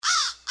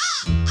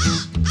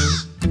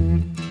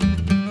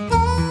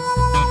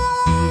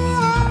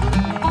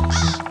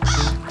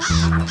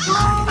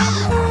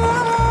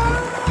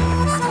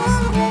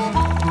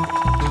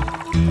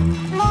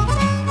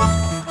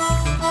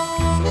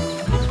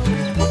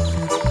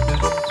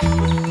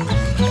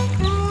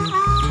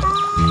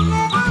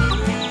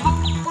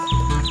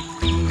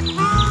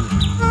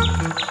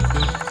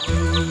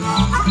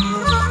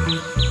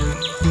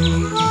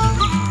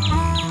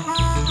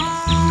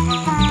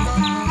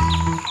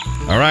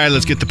right,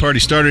 let's get the party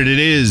started. It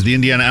is the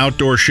Indiana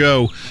Outdoor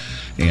Show,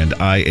 and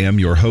I am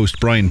your host,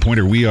 Brian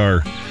Pointer.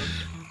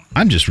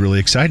 I'm just really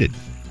excited.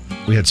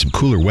 We had some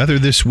cooler weather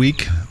this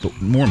week, but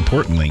more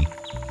importantly,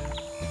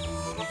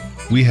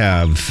 we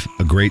have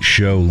a great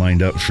show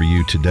lined up for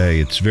you today.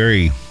 It's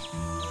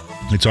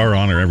our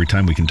honor every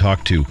time we can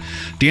talk to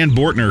Dan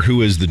Bortner,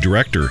 who is the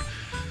director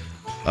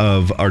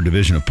of our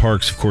Division of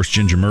Parks. Of course,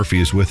 Ginger Murphy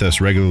is with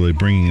us regularly,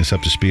 bringing us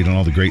up to speed on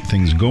all the great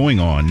things going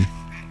on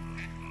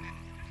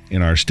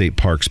in our state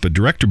parks. But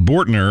Director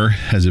Bortner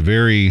has a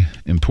very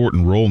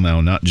important role now,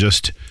 not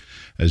just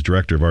as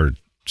director of our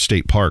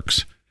state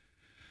parks,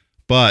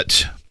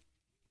 but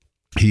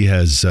he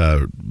has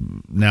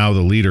now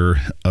the leader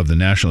of the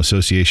National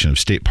Association of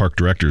State Park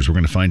Directors. We're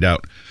going to find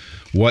out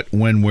what,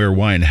 when, where,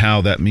 why, and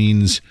how that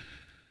means,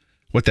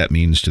 what that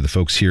means to the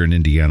folks here in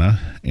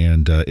Indiana.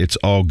 And it's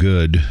all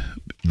good.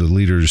 The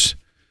leaders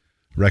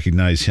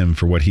recognize him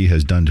for what he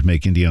has done to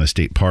make Indiana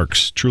State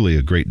Parks truly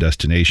a great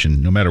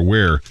destination, no matter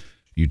where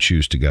you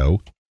choose to go.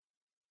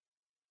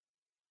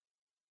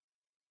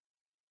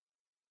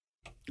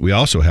 We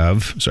also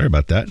have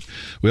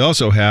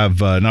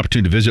an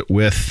opportunity to visit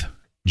with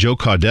Joe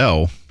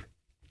Caudell,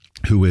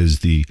 who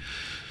is the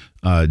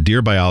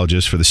deer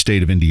biologist for the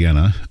state of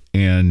Indiana.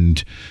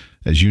 And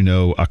as you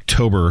know,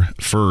 October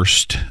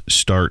 1st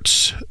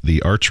starts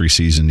the archery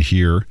season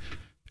here,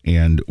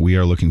 and we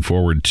are looking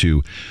forward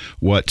to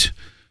what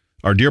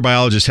our deer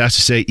biologist has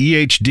to say.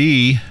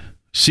 EHD,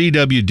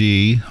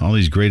 CWD, all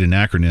these great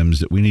acronyms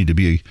that we need to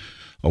be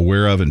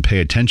aware of and pay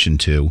attention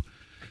to.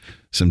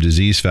 Some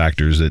disease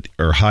factors that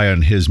are high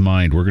on his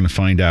mind. We're going to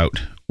find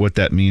out what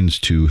that means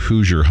to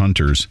Hoosier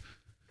hunters,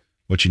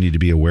 what you need to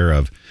be aware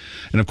of.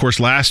 And of course,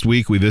 last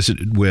week we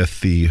visited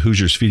with the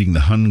Hoosiers Feeding the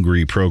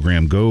Hungry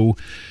program. Go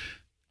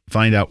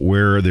find out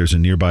where there's a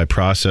nearby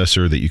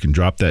processor that you can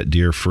drop that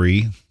deer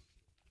free,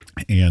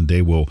 and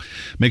they will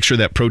make sure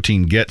that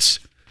protein gets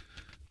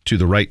to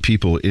the right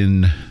people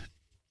in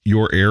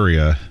your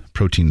area.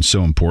 Protein is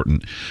so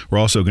important. We're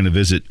also going to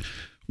visit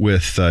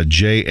with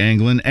Jay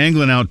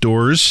Anglin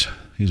Outdoors.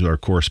 He's our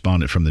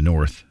correspondent from the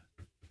north.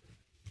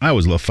 I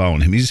always love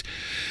following him. He's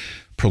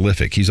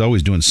prolific. He's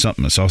always doing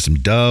something. I saw some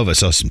dove. I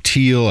saw some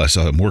teal. I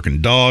saw him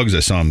working dogs. I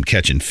saw him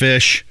catching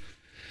fish.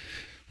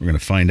 We're going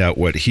to find out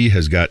what he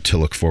has got to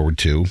look forward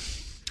to.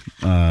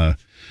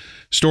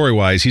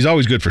 Story-wise, he's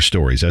always good for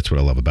stories. That's what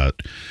I love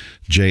about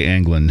Jay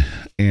Anglin.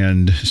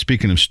 And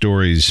speaking of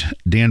stories,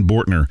 Dan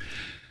Bortner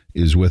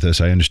is with us.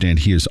 I understand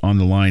he is on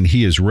the line.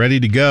 He is ready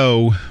to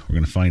go. We're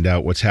going to find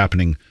out what's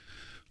happening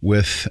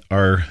with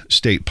our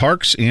state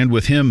parks and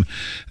with him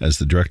as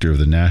the director of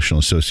the National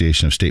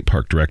Association of State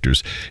Park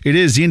Directors. It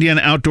is the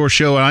Indiana Outdoor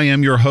Show. I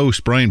am your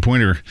host, Brian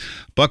Pointer.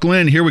 Buckle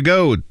in. Here we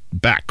go.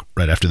 Back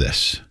right after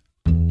this.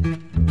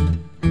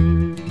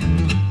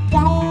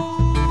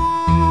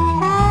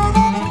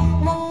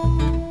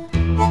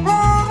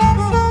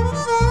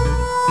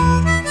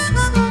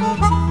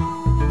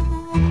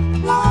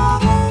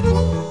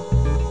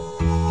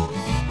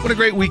 What a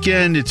great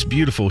weekend. It's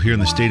beautiful here in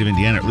the state of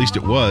Indiana. At least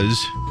it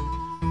was.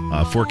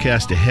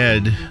 Forecast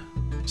ahead,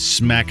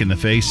 smack in the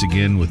face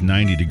again with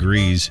 90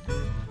 degrees.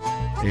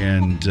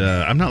 And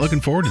I'm not looking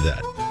forward to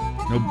that.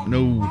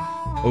 No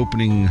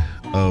opening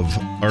of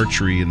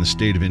archery in the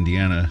state of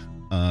Indiana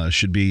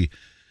should be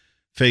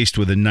faced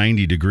with a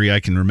 90 degree.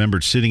 I can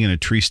remember sitting in a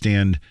tree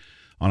stand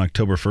on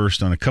October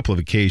 1st on a couple of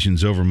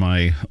occasions over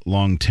my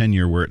long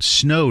tenure where it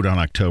snowed on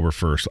October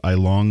 1st. I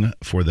long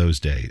for those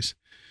days.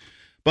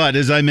 But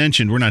as I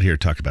mentioned, we're not here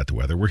to talk about the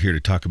weather. We're here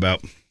to talk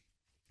about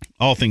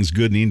all things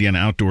good in the Indiana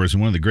outdoors. And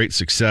one of the great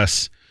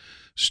success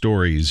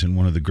stories and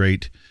one of the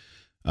great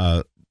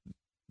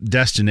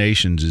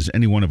destinations is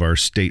any one of our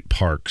state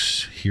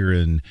parks here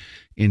in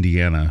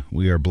Indiana.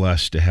 We are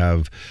blessed to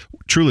have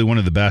truly one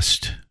of the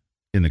best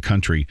in the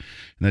country,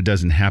 and that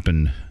doesn't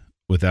happen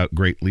without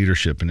great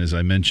leadership. And as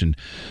I mentioned,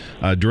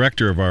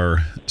 director of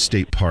our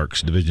state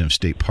parks, Division of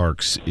State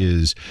Parks,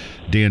 is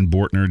Dan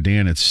Bortner.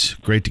 Dan, it's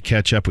great to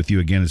catch up with you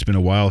again. It's been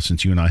a while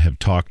since you and I have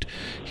talked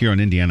here on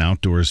Indiana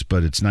Outdoors,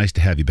 but it's nice to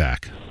have you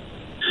back.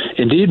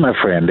 Indeed, my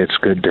friend. It's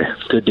good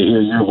to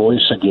hear your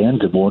voice again.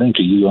 Good morning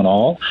to you and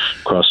all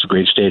across the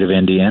great state of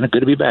Indiana. Good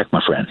to be back,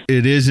 my friend.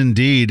 It is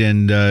indeed.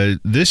 And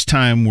this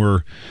time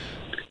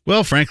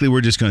frankly,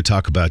 we're just going to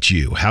talk about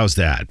you. How's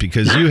that?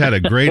 Because you had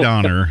a great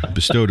honor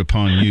bestowed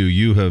upon you.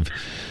 You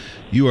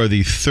are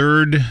the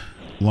third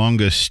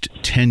longest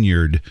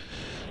tenured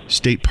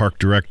state park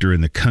director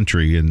in the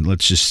country, and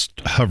let's just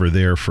hover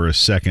there for a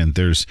second.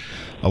 There's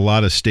a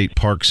lot of state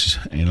parks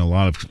in a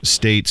lot of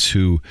states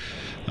who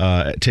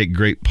take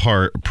great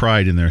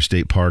pride in their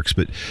state parks,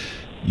 but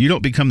you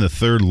don't become the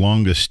third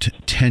longest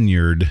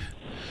tenured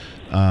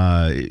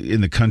in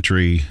the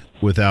country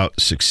without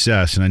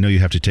success, and I know you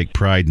have to take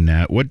pride in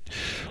that. What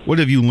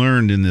have you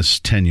learned in this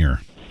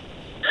tenure?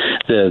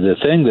 the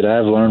thing that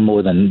I've learned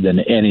more than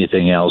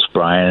anything else,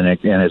 Brian, and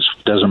it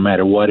doesn't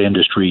matter what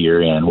industry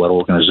you're in, what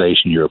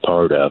organization you're a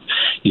part of,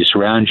 you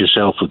surround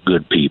yourself with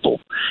good people.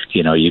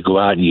 You go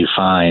out and you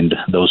find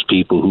those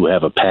people who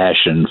have a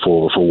passion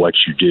for what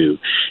you do.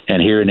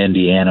 And here in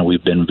Indiana,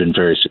 we've been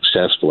very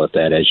successful at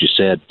that. As you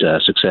said,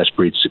 success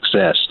breeds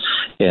success.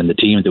 And the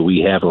team that we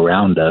have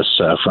around us,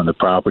 from the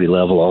property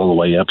level all the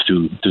way up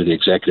through the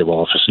executive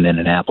office in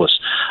Indianapolis,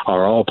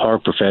 are all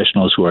park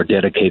professionals who are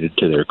dedicated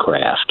to their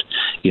craft.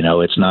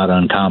 It's not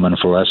uncommon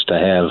for us to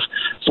have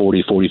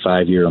 40,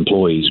 45-year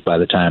employees by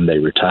the time they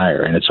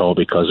retire, and it's all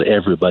because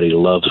everybody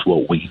loves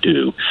what we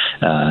do.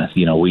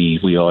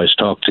 We always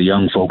talk to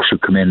young folks who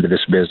come into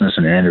this business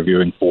and are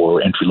interviewing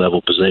for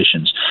entry-level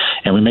positions,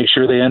 and we make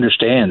sure they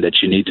understand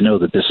that you need to know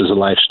that this is a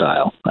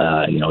lifestyle.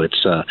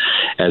 It's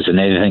as in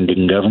anything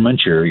in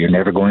government, you're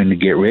never going to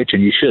get rich,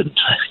 and you shouldn't,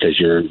 because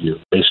you're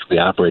basically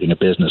operating a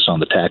business on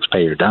the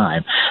taxpayer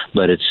dime.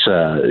 But it's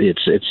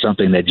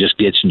something that just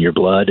gets in your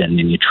blood, and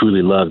you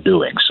truly love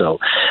doing. So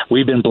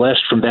we've been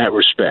blessed from that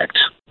respect.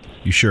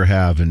 You sure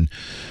have, and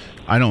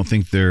I don't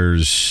think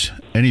there's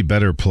any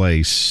better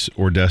place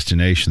or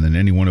destination than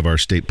any one of our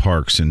state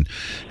parks. And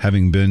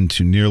having been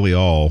to nearly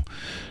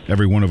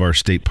every one of our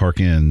state park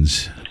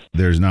ends,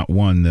 there's not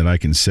one that I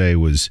can say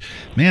was,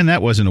 man,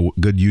 that wasn't a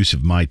good use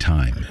of my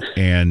time.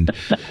 And,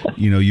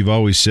 you've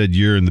always said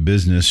you're in the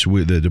business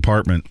with the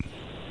department.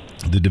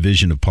 The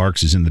division of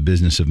parks is in the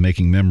business of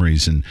making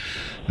memories, and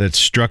that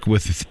stuck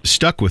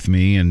with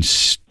me and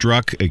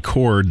struck a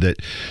chord.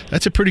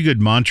 That's a pretty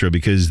good mantra,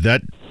 because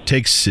that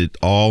takes it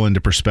all into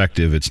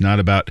perspective.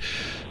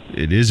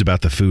 It is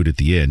about the food at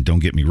the end, don't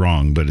get me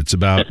wrong, but it's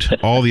about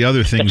all the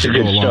other things that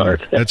go along.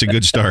 That's a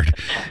good start.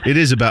 It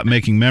is about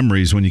making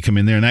memories when you come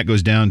in there, and that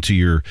goes down to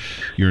your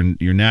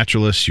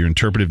naturalists, your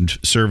interpretive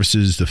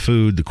services, the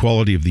food, the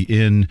quality of the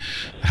inn,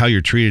 how you're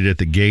treated at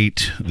the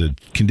gate, the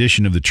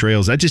condition of the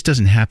trails. That just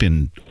doesn't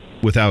happen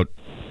without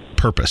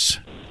purpose.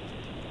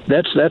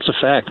 That's a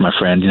fact, my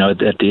friend.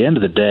 At the end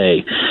of the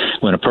day,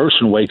 when a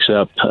person wakes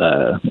up,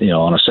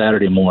 on a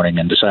Saturday morning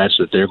and decides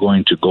that they're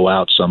going to go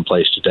out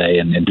someplace today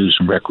and do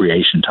some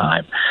recreation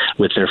time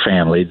with their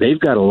family, they've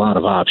got a lot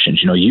of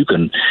options. You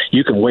can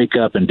wake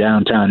up in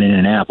downtown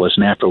Indianapolis,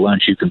 and after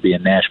lunch you can be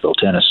in Nashville,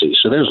 Tennessee.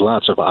 So there's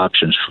lots of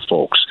options for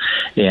folks.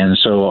 And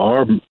so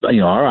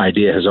our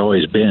idea has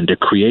always been to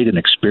create an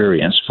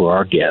experience for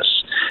our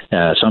guests,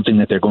 something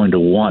that they're going to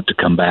want to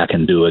come back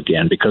and do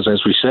again. Because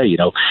as we say,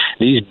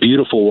 these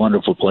beautiful,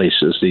 wonderful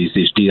places,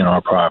 these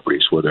DNR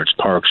properties, whether it's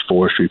parks,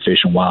 forestry, fish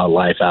and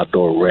wildlife,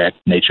 outdoor rec,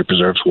 nature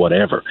preserves,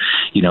 whatever,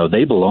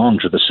 they belong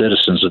to the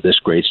citizens of this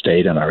great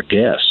state and our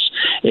guests.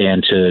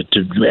 And to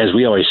as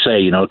we always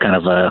say, kind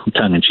of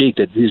tongue in cheek,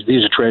 that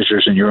these are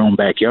treasures in your own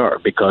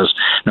backyard, because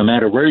no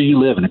matter where you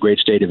live in the great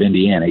state of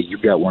Indiana,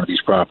 you've got one of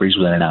these properties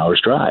within an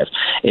hour's drive,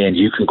 and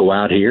you can go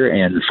out here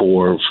and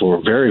for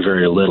very,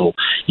 very little,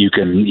 you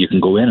can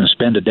go in and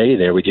spend a day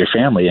there with your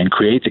family and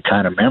create the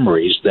kind of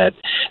memories that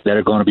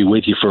are going to be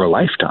with you for a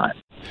lifetime.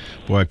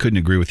 Boy, I couldn't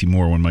agree with you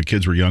more. When my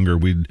kids were younger,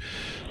 we'd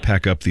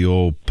pack up the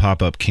old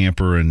pop-up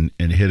camper and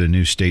hit a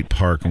new state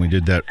park, and we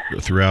did that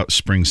throughout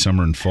spring,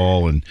 summer, and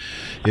fall, and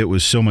it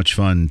was so much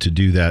fun to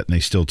do that, and they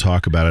still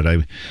talk about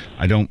it.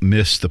 I don't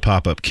miss the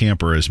pop-up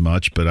camper as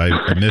much, but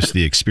I miss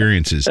the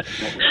experiences.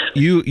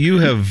 You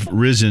have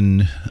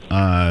risen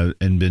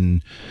and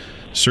been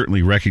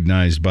certainly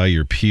recognized by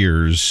your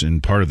peers,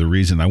 and part of the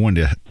reason I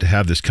wanted to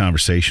have this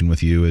conversation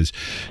with you is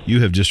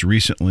you have just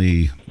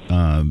recently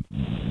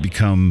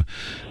become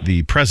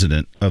the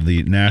president of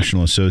the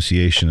National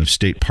Association of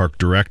State Park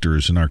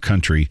Directors in our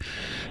country,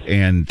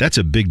 and that's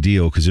a big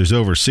deal because there's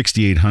over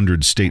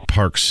 6,800 state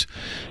parks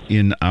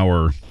in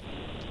our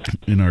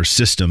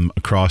system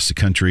across the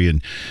country,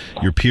 and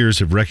your peers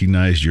have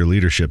recognized your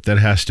leadership. That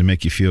has to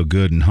make you feel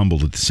good and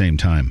humbled at the same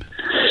time.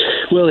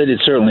 Well, it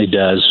certainly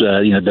does.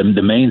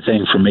 The main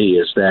thing for me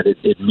is that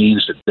it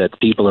means that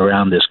people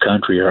around this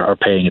country are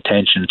paying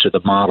attention to the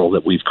model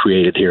that we've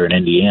created here in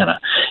Indiana.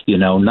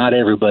 Not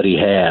everybody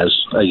has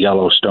a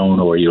Yellowstone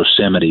or a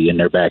Yosemite in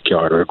their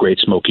backyard, or a Great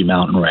Smoky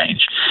Mountain Range.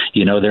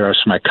 There are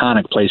some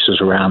iconic places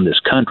around this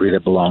country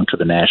that belong to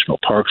the National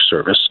Park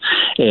Service,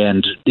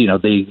 and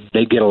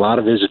they get a lot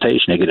of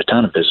visitation. They get a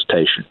ton of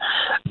visitation,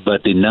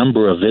 but the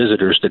number of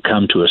visitors that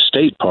come to a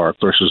state park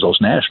versus those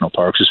national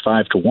parks is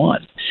 5 to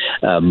 1.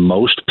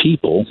 Most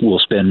people will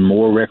spend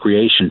more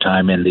recreation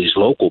time in these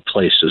local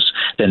places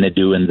than they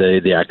do in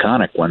the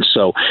iconic ones.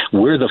 So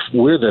we're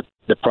the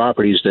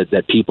properties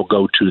that people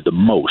go to the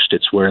most.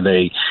 It's where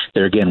they're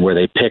where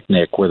they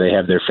picnic, where they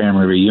have their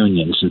family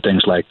reunions and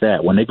things like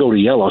that. When they go to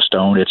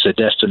Yellowstone, it's a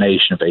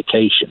destination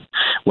vacation.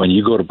 When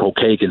you go to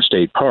Pokagon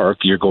State Park,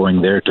 you're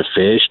going there to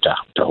fish, to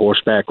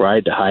horseback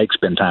ride, to hike,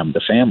 spend time with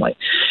the family.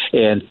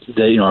 And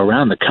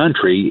around the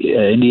country,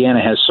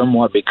 Indiana has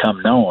somewhat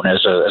become known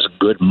as a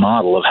good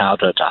model of how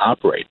to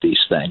operate these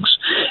things.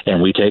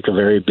 and we take a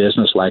very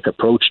business-like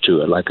approach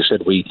to it. Like I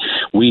said, we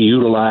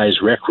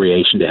utilize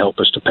recreation to help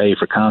us to pay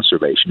for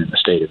conservation in the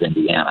state of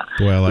Indiana.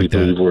 Boy, I like we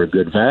believe we're a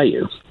good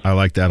value. I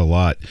like that a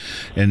lot.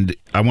 And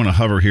I want to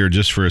hover here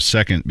just for a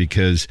second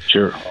because,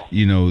 sure,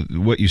 you know,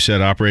 what you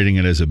said, operating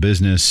it as a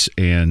business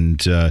and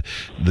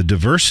the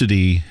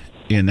diversity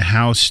in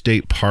how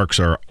state parks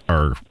are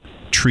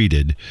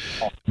treated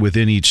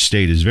within each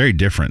state is very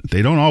different.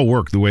 They don't all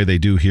work the way they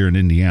do here in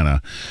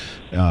Indiana.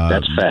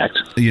 That's fact.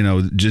 You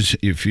know, just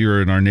if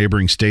you're in our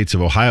neighboring states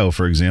of Ohio,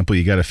 for example,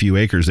 you got a few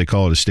acres, they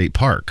call it a state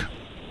park.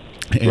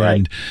 And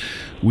right.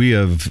 We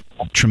have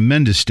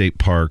tremendous state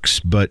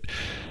parks, but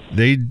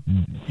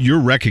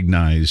you're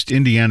recognized,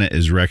 Indiana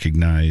is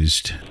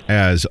recognized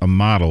as a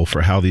model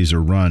for how these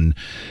are run.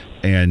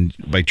 And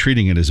by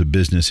treating it as a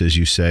business, as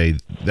you say,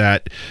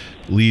 that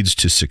leads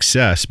to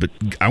success. But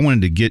I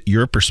wanted to get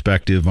your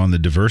perspective on the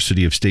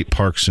diversity of state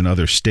parks in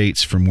other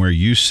states from where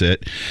you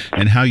sit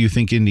and how you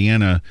think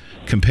Indiana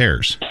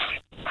compares.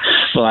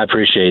 Well, I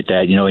appreciate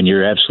that, you know, and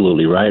you're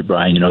absolutely right,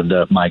 Brian. You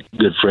know, my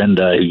good friend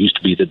who used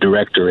to be the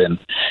director in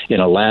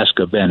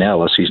Alaska, Ben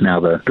Ellis, he's now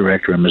the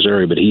director in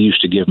Missouri, but he used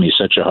to give me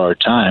such a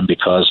hard time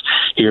because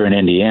here in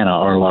Indiana,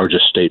 our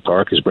largest state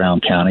park is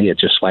Brown County at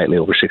just slightly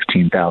over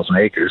 16,000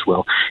 acres.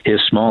 Well, his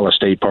smallest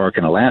state park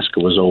in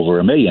Alaska was over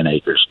 1 million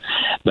acres.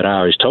 But I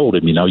always told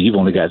him, you know, you've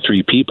only got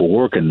 3 people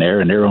working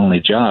there, and their only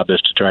job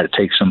is to try to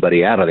take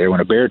somebody out of there when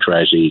a bear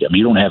tries to eat them.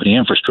 You don't have any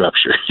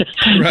infrastructure.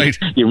 Right.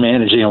 You're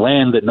managing a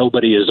land that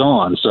nobody is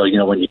on. So, you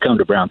know, when you come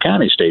to Brown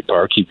County State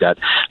Park, you've got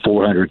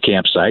 400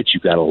 campsites,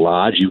 you've got a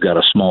lodge, you've got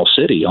a small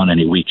city on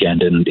any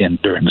weekend and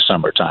during the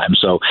summertime.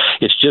 So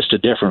it's just a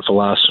different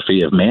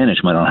philosophy of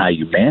management on how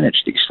you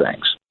manage these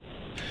things.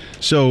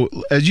 So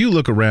as you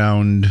look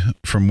around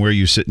from where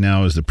you sit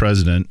now as the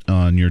president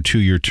on your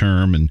 2-year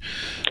term, and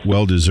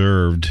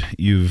well-deserved,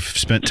 you've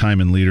spent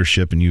time in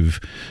leadership and you've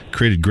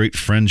created great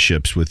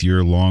friendships with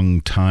your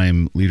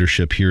long-time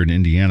leadership here in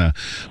Indiana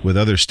with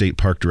other state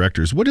park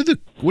directors. What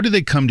do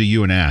they come to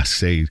you and ask?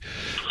 Say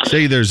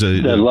there's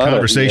a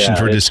conversation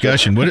for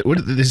discussion. What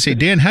do they say,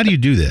 Dan, how do you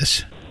do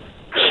this?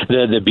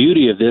 The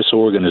beauty of this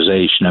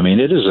organization, I mean,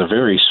 it is a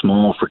very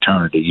small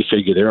fraternity. You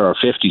figure there are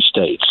 50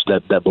 states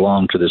that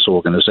belong to this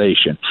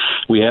organization.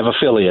 We have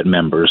affiliate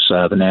members,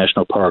 the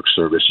National Park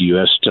Service,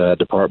 U.S.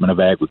 Department of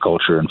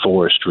Agriculture and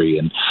Forestry,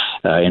 and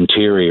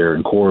Interior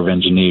and Corps of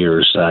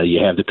Engineers.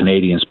 You have the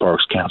Canadian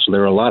Parks Council.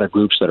 There are a lot of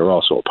groups that are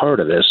also a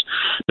part of this,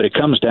 but it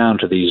comes down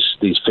to these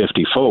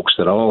 50 folks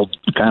that all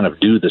kind of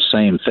do the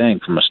same thing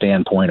from a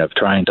standpoint of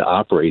trying to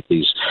operate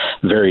these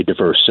very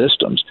diverse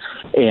systems,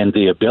 and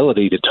the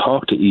ability to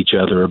talk to each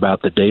other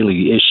about the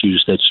daily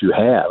issues that you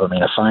have. I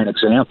mean, a fine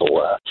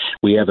example,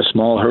 we have a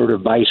small herd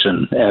of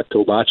bison at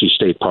Obatche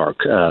State Park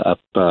up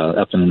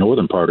in the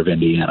northern part of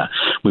Indiana.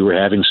 We were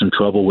having some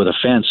trouble with a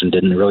fence and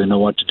didn't really know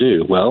what to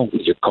do. Well,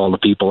 you call the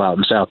people out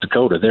in South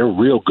Dakota. They're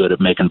real good at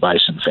making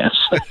bison fence.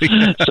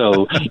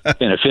 So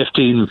in a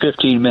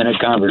 15-minute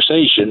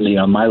conversation, you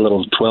know, my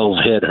little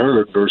 12-head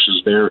herd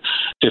versus their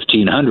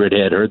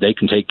 1,500-head herd, they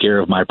can take care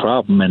of my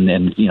problem.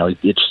 And you know,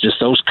 it's just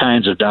those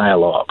kinds of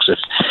dialogues.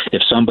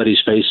 If somebody's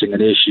facing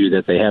an issue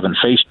that they haven't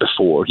faced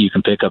before, you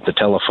can pick up the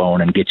telephone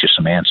and get you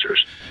some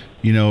answers.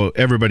 You know,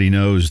 everybody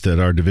knows that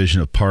our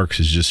division of parks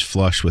is just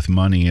flush with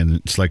money, and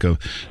it's like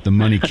the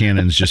money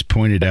cannon's just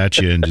pointed at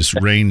you and just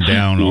rained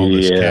down all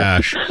this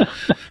cash.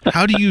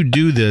 How do you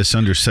do this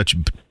under such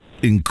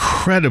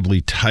incredibly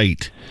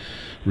tight,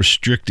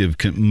 restrictive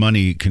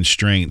money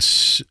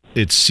constraints?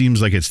 It seems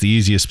like it's the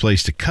easiest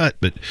place to cut,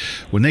 but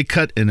when they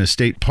cut in a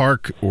state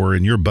park or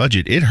in your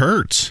budget, it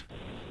hurts.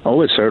 Oh,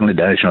 it certainly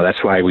does. You know,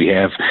 that's why we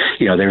have,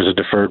 you know, there's a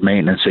deferred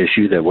maintenance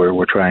issue that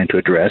we're trying to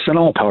address, and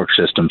all park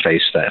systems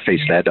face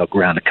that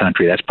around the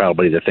country. That's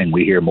probably the thing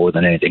we hear more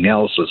than anything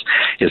else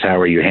is how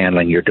are you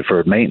handling your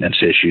deferred maintenance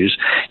issues?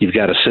 You've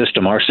got a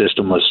system. Our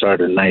system was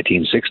started in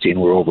 1960,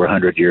 and we're over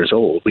 100 years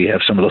old. We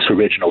have some of those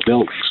original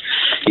buildings.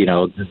 You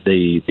know,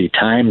 the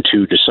time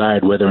to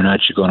decide whether or not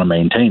you're going to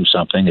maintain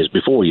something is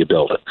before you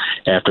build it.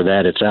 After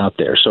that, it's out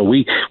there. So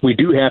we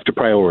do have to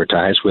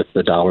prioritize with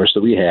the dollars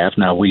that we have.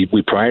 Now, we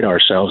pride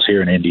ourselves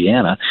here in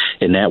Indiana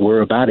in that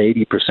we're about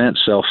 80%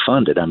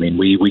 self-funded. I mean,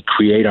 we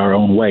create our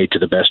own way to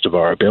the best of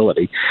our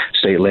ability.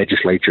 State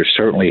legislature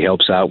certainly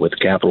helps out with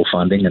capital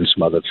funding and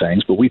some other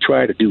things, but we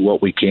try to do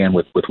what we can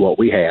with what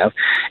we have,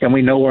 and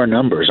we know our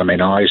numbers. I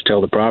mean, I always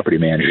tell the property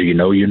manager, you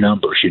know your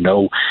numbers. You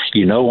know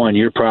on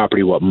your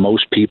property what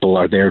most people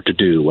are there to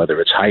do,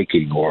 whether it's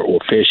hiking or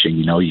fishing.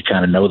 You know, you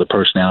kind of know the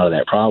personality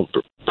of that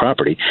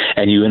property,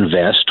 and you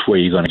invest where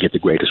you're going to get the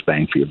greatest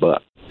bang for your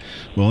buck.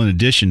 Well, in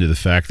addition to the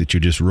fact that you're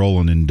just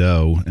rolling in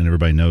dough, and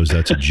everybody knows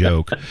that's a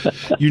joke,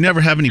 you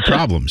never have any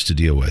problems to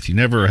deal with. You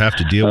never have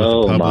to deal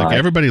with the public. My.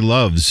 Everybody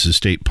loves the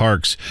state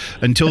parks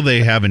until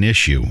they have an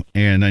issue.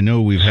 And I know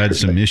we've had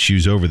some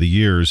issues over the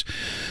years,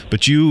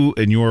 but you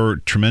and your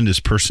tremendous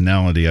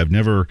personality, I've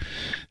never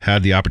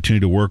had the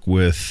opportunity to work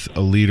with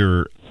a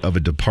leader of a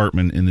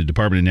department in the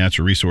Department of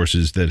Natural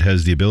Resources that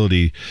has the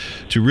ability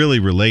to really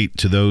relate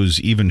to those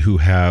even who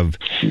have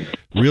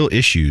real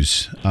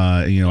issues.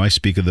 I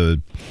speak of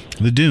the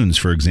dunes,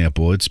 for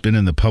example. It's been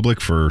in the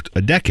public for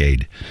a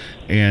decade,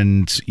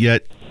 and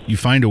yet you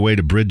find a way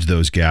to bridge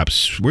those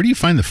gaps. Where do you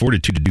find the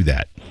fortitude to do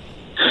that?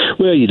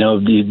 Well,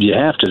 you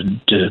have to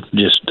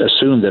just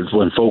assume that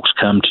when folks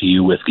come to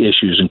you with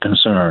issues and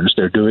concerns,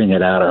 they're doing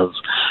it out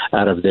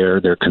of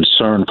their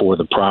concern for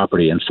the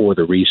property and for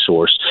the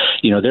resource.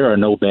 There are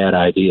no bad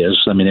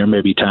ideas. I mean, there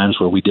may be times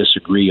where we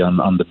disagree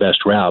on the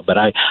best route, but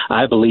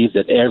I believe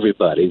that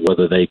everybody,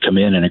 whether they come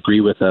in and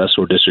agree with us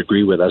or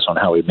disagree with us on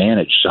how we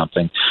manage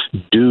something,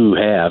 do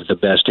have the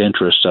best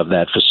interests of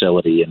that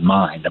facility in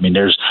mind. I mean,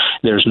 there's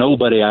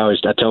nobody. I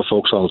tell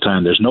folks all the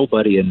time, there's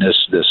nobody in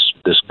this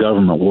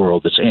government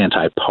world that's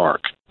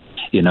anti-park.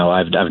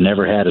 I've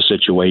never had a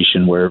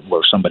situation where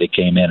somebody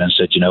came in and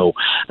said,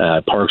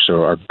 parks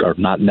are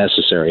not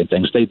necessary and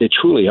things. They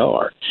truly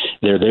are.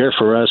 They're there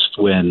for us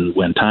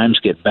when times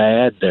get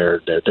bad.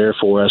 They're there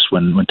for us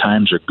when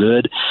times are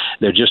good.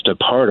 They're just a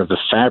part of the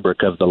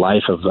fabric of the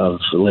life of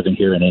living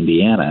here in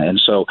Indiana. And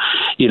so,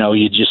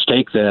 you just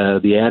take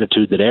the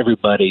attitude that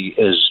everybody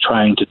is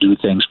trying to do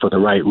things for the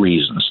right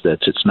reasons. That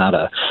it's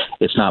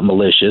not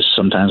malicious.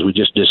 Sometimes we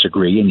just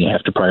disagree, and you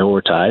have to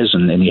prioritize,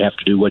 and you have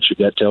to do what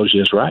your gut tells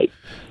you is right.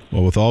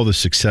 Well, with all the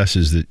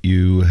successes that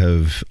you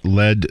have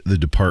led the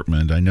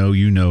department, I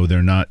know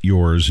they're not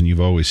yours, and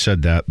you've always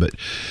said that, but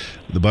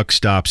the buck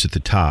stops at the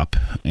top.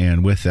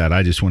 And with that,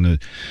 I just want to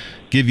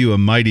give you a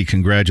mighty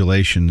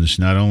congratulations,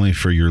 not only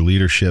for your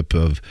leadership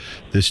of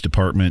this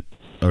department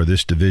or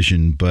this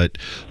division, but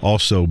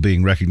also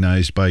being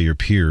recognized by your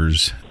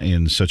peers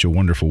in such a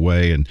wonderful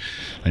way. And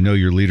I know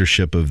your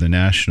leadership of the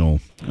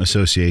National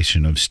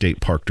Association of State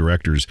Park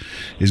Directors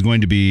is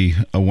going to be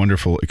a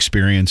wonderful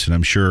experience, and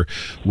I'm sure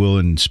will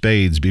in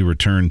spades be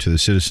returned to the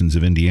citizens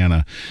of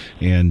Indiana.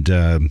 And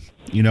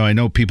I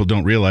know people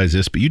don't realize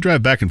this, but you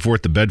drive back and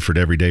forth to Bedford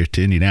every day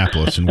to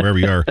Indianapolis and wherever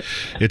you are.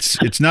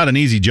 It's not an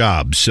easy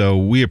job, so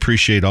we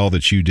appreciate all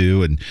that you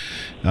do. And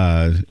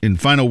in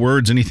final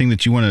words, anything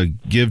that you want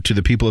to give to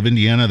the people of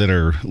Indiana that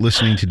are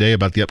listening today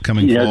about the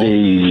upcoming fall?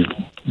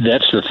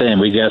 That's the thing.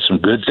 We got some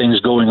good things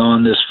going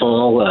on this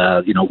fall.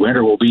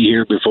 Winter will be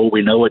here before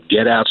we know it.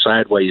 Get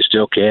outside while you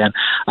still can.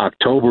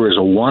 October is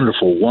a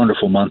wonderful,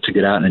 wonderful month to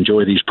get out and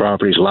enjoy these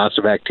properties. Lots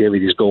of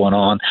activities going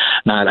on.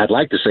 Now, I'd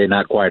like to say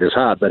not quite as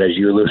hot, but as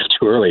you alluded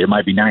to earlier, it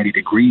might be 90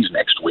 degrees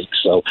next week.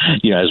 So,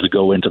 as we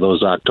go into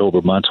those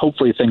October months,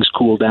 hopefully things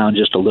cool down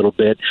just a little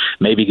bit.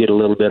 Maybe get a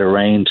little bit of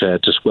rain to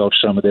squelch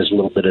some of this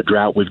little bit of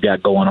drought we've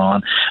got going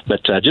on.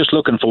 But just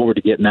looking forward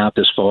to getting out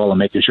this fall and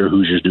making sure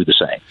Hoosiers do the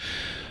same.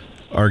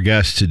 Our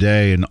guest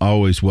today, and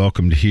always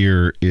welcomed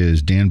here,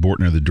 is Dan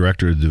Bortner, the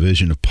Director of the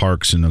Division of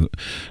Parks. And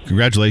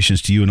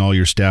congratulations to you and all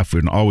your staff.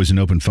 We're always an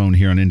open phone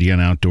here on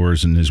Indiana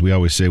Outdoors. And as we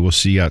always say, we'll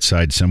see you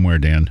outside somewhere,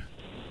 Dan.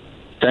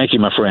 Thank you,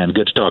 my friend.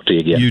 Good to talk to you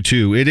again. You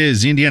too. It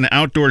is the Indiana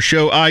Outdoor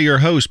Show. I, your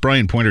host,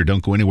 Brian Pointer.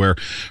 Don't go anywhere.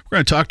 We're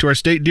going to talk to our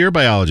state deer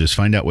biologist,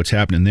 find out what's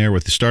happening there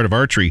with the start of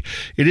archery.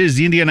 It is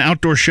the Indiana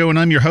Outdoor Show, and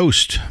I'm your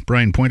host,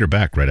 Brian Pointer,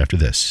 back right after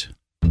this.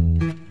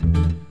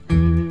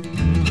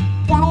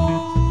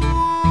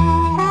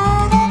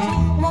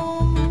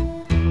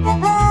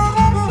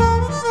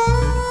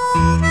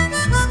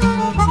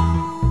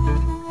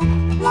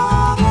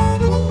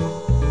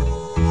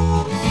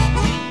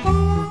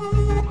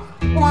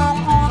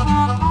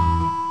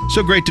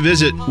 So great to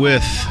visit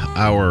with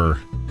our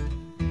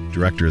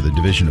director of the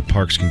Division of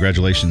Parks.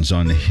 Congratulations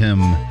on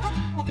him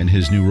and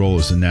his new role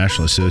as the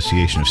National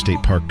Association of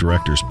State Park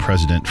Directors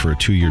president for a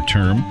 2-year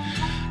term.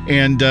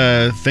 And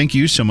thank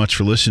you so much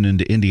for listening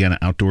to Indiana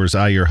Outdoors.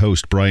 I, your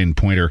host, Brian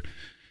Pointer,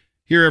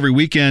 here every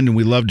weekend, and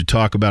we love to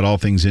talk about all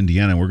things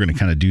Indiana. We're going to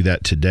kind of do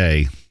that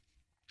today,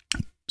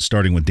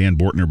 starting with Dan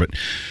Bortner. But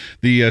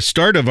the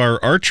start of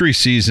our archery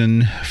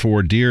season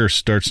for deer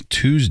starts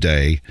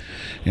Tuesday,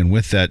 and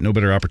with that, no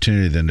better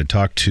opportunity than to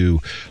talk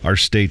to our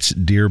state's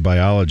deer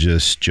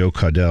biologist, Joe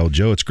Caudell.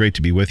 Joe, it's great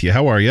to be with you.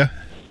 How are you?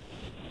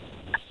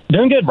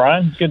 Doing good,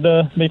 Brian. It's good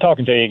to be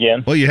talking to you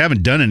again. Well, you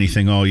haven't done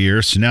anything all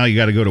year, so now you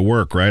got to go to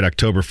work, right?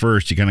 October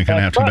 1st, you kind of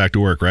have to come back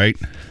to work, right?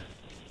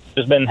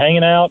 Just been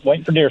hanging out,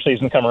 waiting for deer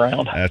season to come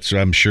around. That's what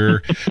I'm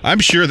sure. I'm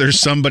sure there's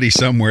somebody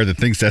somewhere that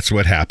thinks that's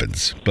what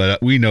happens, but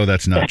we know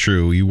that's not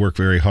true. You work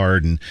very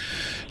hard, and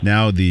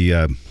now the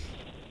a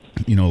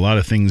lot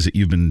of things that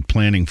you've been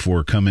planning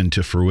for come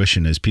into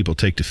fruition as people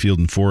take to field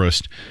and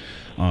forest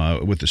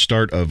with the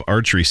start of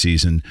archery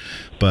season.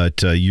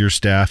 But your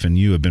staff and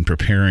you have been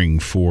preparing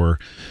for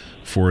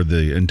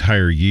the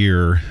entire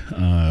year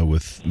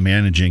with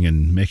managing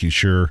and making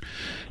sure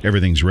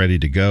everything's ready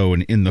to go.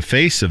 And in the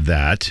face of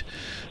that,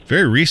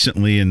 very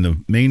recently in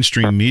the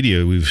mainstream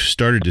media, we've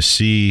started to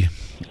see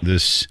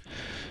this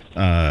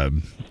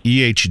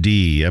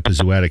EHD,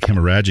 epizootic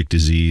hemorrhagic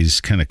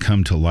disease, kind of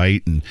come to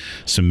light, and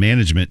some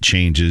management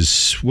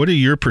changes. What are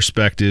your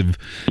perspective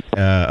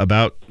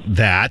about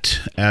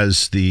that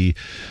as the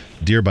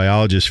deer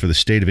biologist for the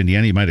state of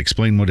Indiana? You might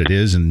explain what it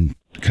is and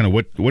kind of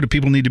what do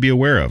people need to be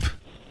aware of?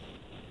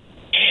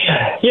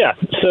 Yeah.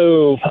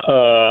 So,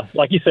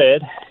 like you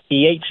said,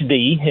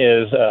 EHD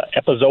is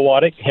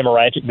epizootic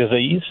hemorrhagic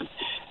disease,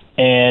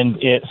 and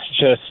it's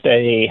just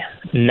a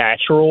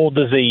natural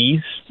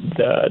disease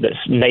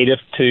that's native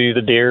to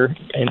the deer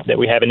that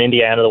we have in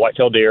Indiana, the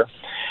white-tailed deer.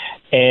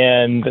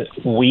 And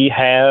we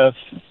have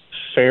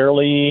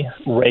fairly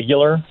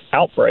regular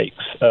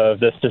outbreaks of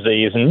this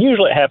disease, and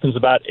usually it happens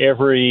about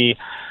every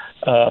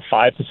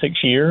 5 to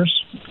 6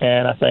 years.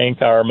 And I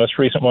think our most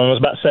recent one was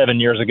about 7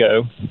 years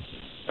ago.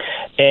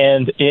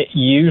 And it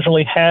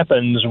usually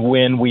happens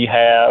when we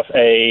have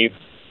a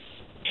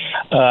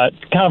kind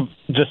of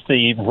just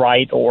the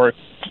right, or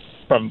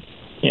from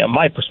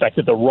my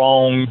perspective, the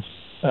wrong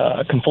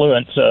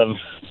confluence of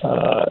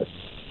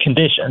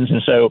conditions.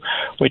 And so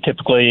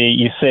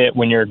you see it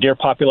when your deer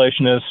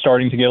population is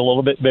starting to get a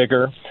little bit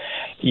bigger.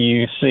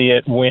 You see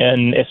it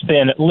when it's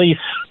been at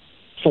least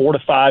 4 to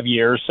 5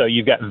 years, so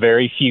you've got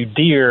very few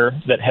deer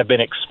that have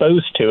been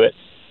exposed to it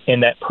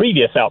in that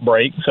previous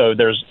outbreak, so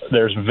there's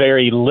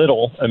very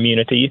little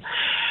immunity.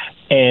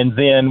 And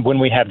then when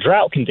we have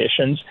drought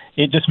conditions,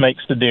 it just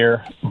makes the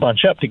deer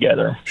bunch up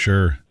together.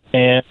 Sure.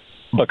 And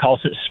because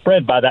it's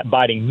spread by that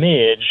biting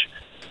midge,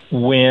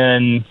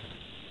 when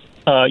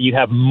you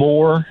have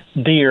more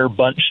deer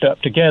bunched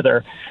up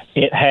together,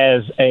 it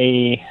has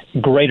a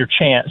greater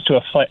chance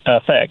to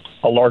affect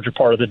a larger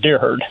part of the deer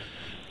herd.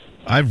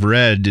 I've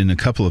read in a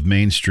couple of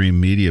mainstream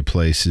media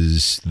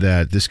places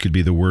that this could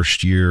be the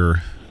worst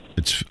year.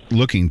 It's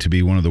looking to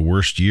be one of the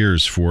worst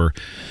years for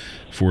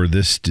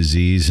this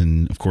disease.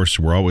 And of course,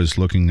 we're always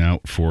looking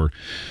out for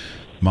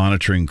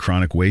monitoring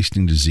chronic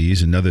wasting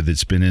disease, another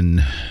that's been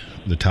in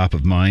the top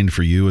of mind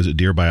for you as a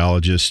deer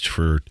biologist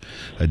for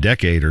a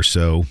decade or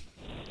so,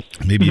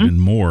 maybe even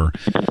more.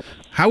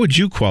 How would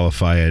you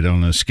qualify it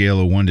on a scale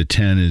of 1 to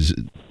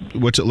 10?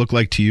 What's it look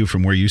like to you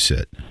from where you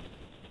sit?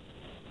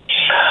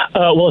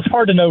 Well, it's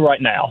hard to know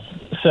right now.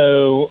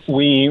 So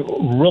we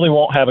really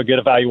won't have a good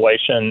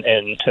evaluation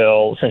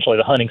until essentially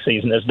the hunting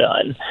season is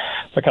done,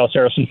 because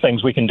there are some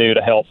things we can do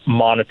to help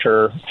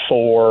monitor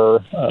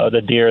for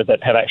the deer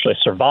that have actually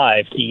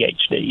survived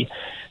EHD.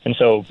 And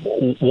so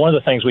one of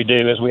the things we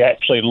do is we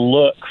actually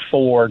look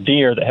for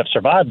deer that have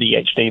survived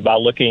EHD by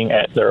looking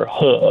at their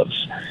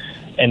hooves.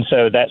 And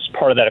so that's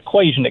part of that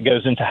equation that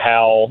goes into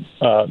how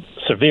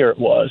severe it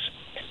was.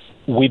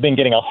 We've been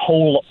getting a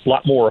whole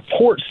lot more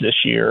reports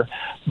this year,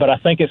 but I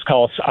think it's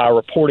because our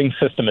reporting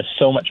system is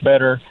so much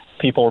better.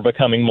 People are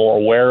becoming more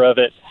aware of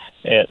it.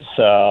 It's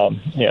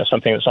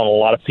something that's on a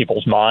lot of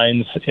people's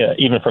minds.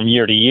 Even from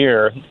year to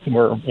year, a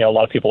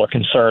lot of people are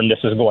concerned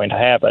this is going to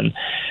happen.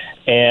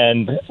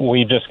 And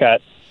we just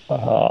got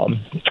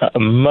a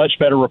much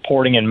better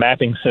reporting and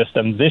mapping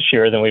system this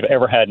year than we've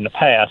ever had in the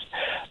past.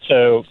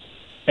 So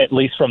at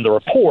least from the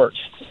reports,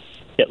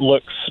 it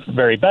looks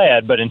very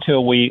bad, but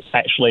until we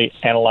actually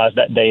analyze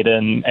that data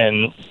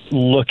and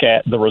look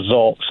at the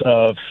results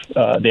of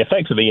the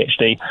effects of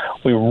EHD,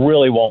 we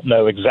really won't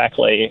know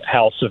exactly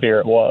how severe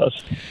it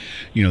was.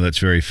 That's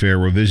very fair.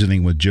 We're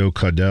visiting with Joe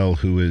Caudell,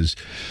 who is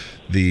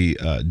the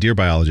deer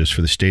biologist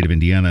for the state of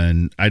Indiana,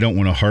 and I don't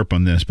want to harp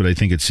on this, but I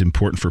think it's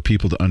important for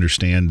people to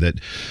understand that,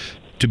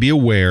 to be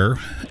aware,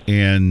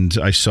 and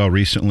I saw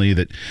recently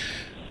that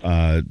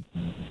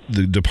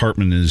the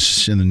department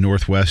is in the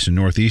northwest and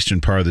northeastern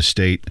part of the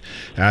state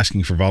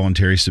asking for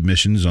voluntary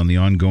submissions on the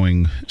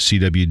ongoing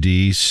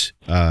CWD's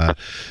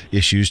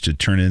issues to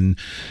turn in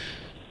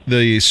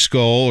the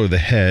skull or the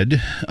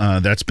head.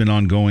 That's been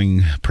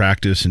ongoing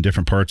practice in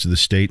different parts of the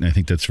state, and I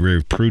think that's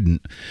very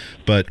prudent.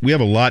 But we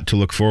have a lot to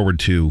look forward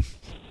to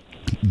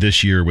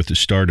this year with the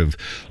start of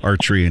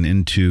archery and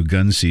into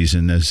gun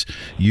season. As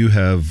you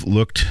have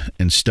looked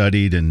and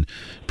studied and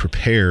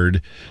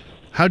prepared,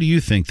 how do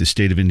you think the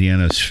state of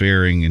Indiana is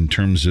faring in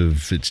terms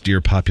of its deer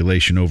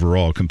population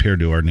overall compared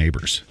to our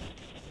neighbors?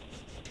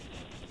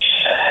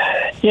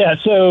 Yeah,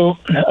 so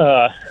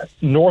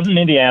northern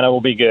Indiana will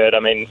be good. I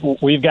mean,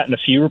 we've gotten a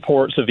few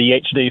reports of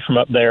EHD from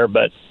up there,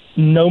 but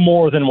no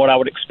more than what I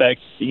would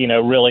expect,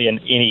 really in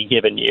any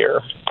given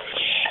year.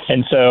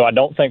 And so I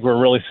don't think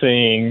we're really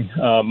seeing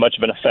much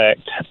of an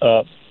effect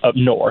up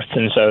north,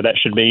 and so that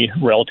should be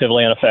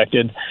relatively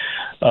unaffected.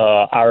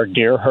 Our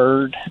deer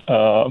herd,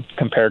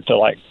 compared to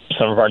like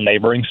some of our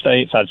neighboring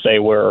states, I'd say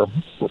we're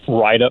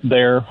right up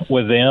there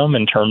with them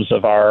in terms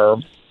of our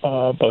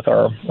both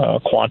our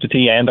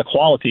quantity and the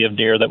quality of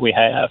deer that we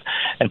have,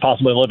 and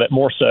possibly a little bit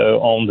more so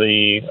on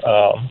the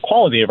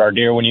quality of our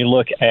deer when you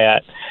look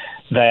at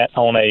that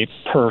on a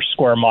per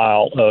square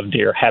mile of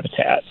deer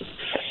habitat.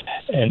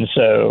 And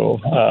so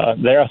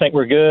there I think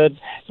we're good.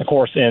 Of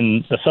course,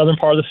 in the southern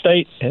part of the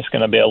state, it's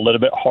going to be a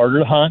little bit harder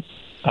to hunt.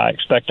 I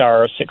expect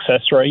our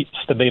success rates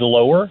to be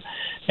lower.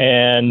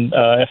 And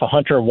if a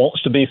hunter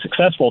wants to be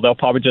successful, they'll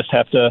probably just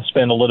have to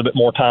spend a little bit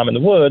more time in the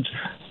woods,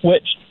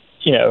 which,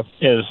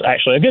 is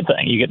actually a good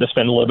thing. You get to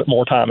spend a little bit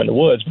more time in the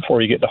woods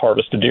before you get to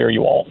harvest the deer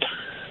you want.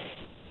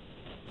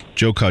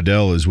 Joe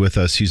Caudell is with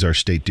us. He's our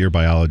state deer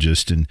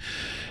biologist. And,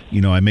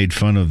 I made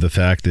fun of the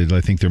fact that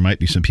I think there might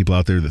be some people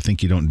out there that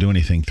think you don't do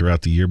anything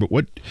throughout the year.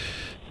 But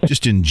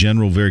just in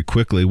general, very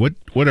quickly,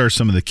 what are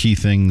some of the key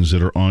things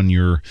that are on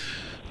your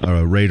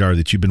radar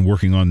that you've been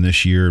working on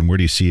this year, and where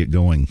do you see it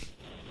going?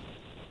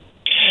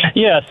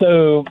 Yeah,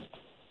 so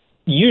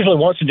usually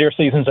once the deer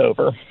season's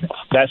over,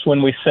 that's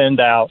when we send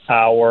out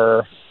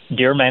our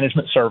deer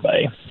management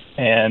survey.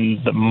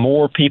 And the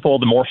more people,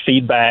 the more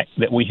feedback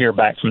that we hear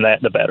back from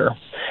that, the better.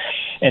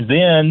 And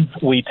then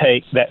we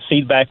take that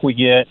feedback we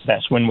get.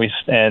 That's when we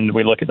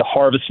look at the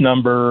harvest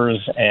numbers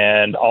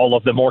and all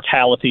of the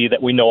mortality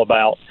that we know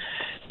about.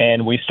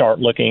 And we start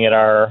looking at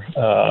our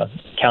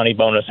county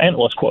bonus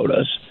antlerless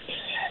quotas.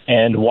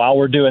 And while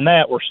we're doing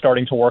that, we're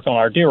starting to work on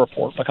our deer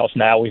report, because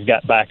now we've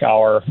got back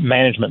our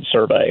management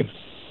survey.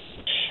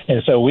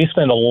 And so we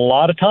spend a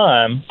lot of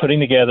time putting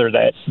together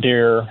that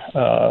deer,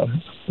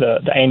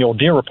 the annual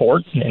deer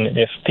report. And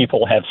if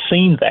people have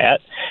seen that,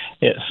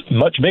 it's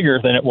much bigger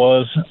than it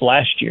was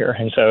last year.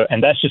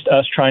 And that's just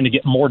us trying to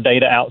get more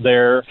data out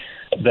there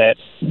that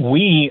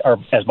we are,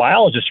 as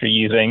biologists, are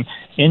using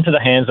into the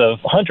hands of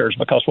hunters,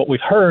 because what we've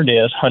heard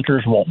is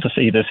hunters want to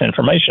see this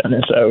information.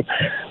 And so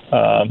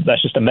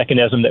that's just a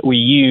mechanism that we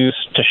use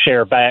to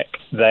share back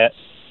that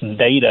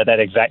data, that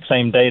exact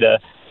same data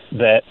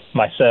that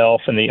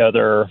myself and the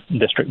other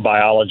district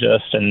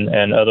biologists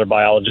and other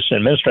biologists and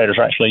administrators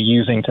are actually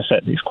using to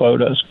set these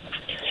quotas.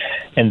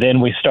 And then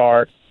we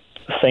start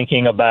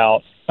thinking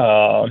about,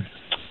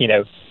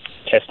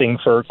 testing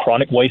for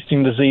chronic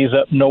wasting disease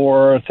up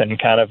north, and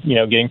kind of,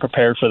 getting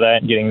prepared for that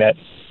and getting that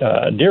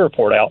deer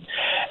report out.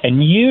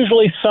 And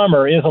usually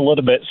summer is a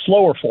little bit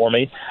slower for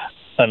me,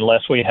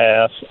 unless we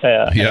have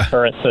an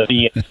occurrence of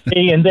ESP,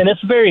 and then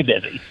it's very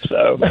busy.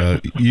 So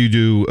you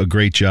do a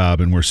great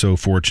job, and we're so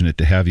fortunate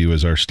to have you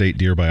as our state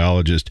deer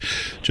biologist.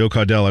 Joe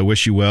Caudell, I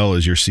wish you well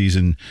as your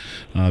season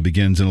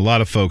begins, and a lot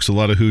of folks, a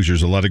lot of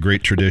Hoosiers, a lot of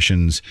great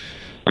traditions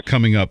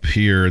coming up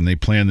here, and they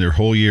plan their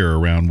whole year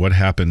around what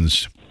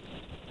happens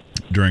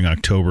during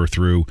October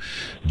through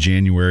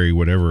January,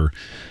 whatever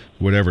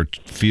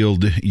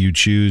field you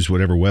choose,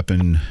 whatever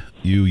weapon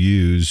you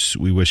use.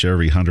 We wish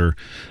every hunter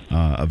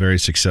a very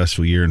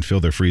successful year and fill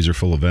their freezer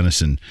full of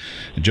venison.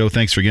 And Joe,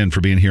 thanks again for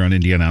being here on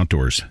Indiana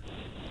Outdoors.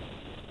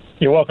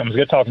 You're welcome. It's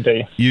good talking to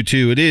you. You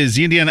too. It is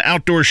the Indiana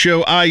Outdoor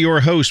Show. I,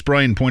 your host,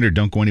 Brian Pointer.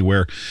 Don't go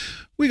anywhere.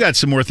 We got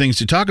some more things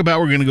to talk about.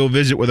 We're going to go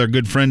visit with our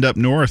good friend up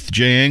north,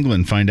 Jay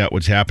Anglin, find out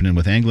what's happening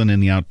with angling in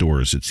the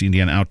outdoors. It's the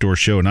Indiana Outdoor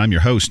Show, and I'm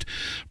your host,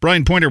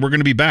 Brian Pointer. We're going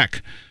to be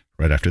back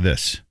right after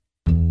this.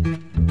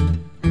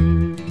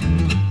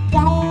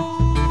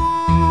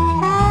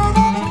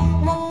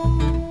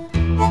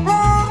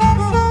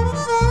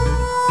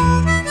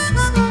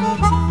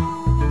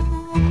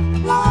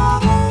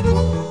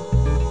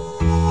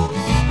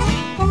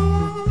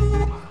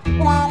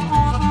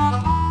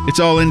 It's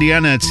all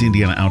Indiana. It's the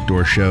Indiana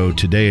Outdoor Show.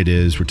 Today it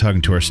is. We're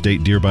talking to our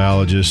state deer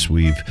biologist.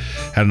 We've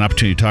had an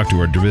opportunity to talk to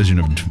our Division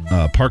of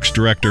Parks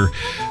Director.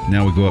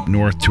 Now we go up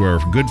north to our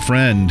good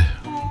friend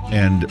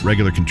and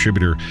regular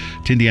contributor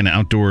to Indiana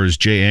Outdoors,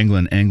 Jay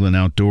Anglin, Anglin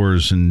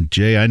Outdoors. And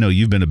Jay, I know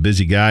you've been a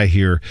busy guy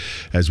here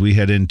as we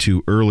head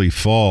into early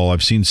fall.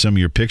 I've seen some of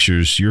your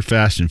pictures. You're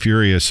fast and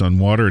furious on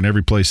water and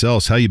every place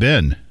else. How you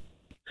been?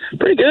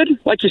 Pretty good.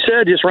 Like you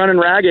said, just running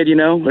ragged,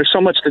 There's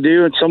so much to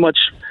do and so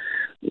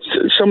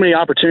many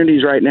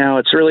opportunities right now.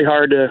 It's really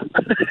hard to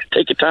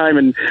take your time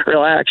and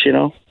relax,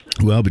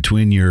 Well,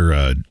 between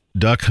your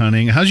duck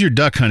hunting, how's your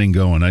duck hunting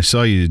going? I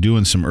saw you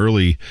doing some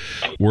early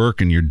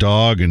work and your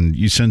dog, and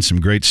you send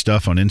some great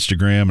stuff on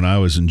Instagram, and I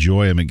always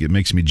enjoy them. It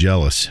makes me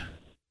jealous.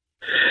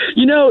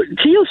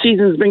 Teal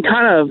season's been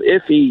kind of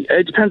iffy.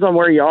 It depends on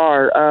where you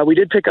are. We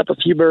did pick up a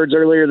few birds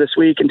earlier this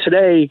week, and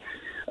today,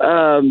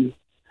 tomorrow,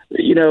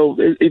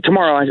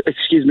 is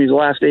the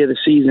last day of the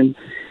season.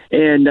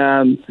 And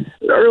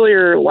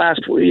earlier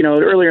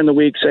in the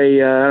week, say,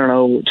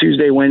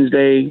 Tuesday,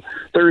 Wednesday,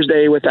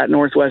 Thursday, with that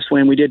northwest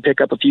wind, we did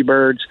pick up a few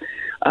birds.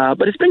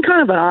 But it's been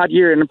kind of an odd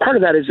year. And part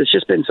of that is it's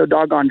just been so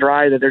doggone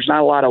dry that there's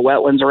not a lot of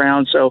wetlands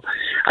around. So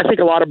I think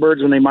a lot of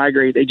birds, when they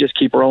migrate, they just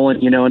keep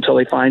rolling, until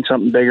they find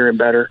something bigger and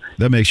better.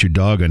 That makes your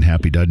dog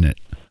unhappy, doesn't it?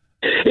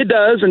 It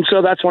does, and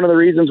so that's one of the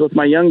reasons with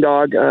my young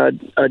dog,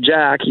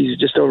 Jack. He's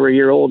just over a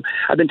year old.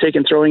 I've been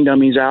taking throwing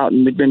dummies out,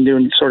 and we've been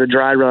doing sort of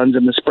dry runs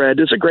in the spread.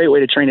 It's a great way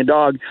to train a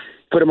dog.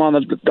 Put him on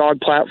the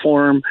dog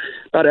platform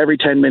about every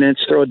 10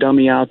 minutes, throw a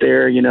dummy out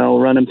there,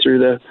 run him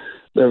through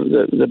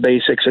the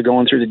basics of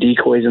going through the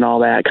decoys and all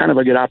that. Kind of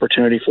a good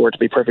opportunity for it, to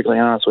be perfectly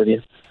honest with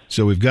you.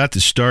 So we've got the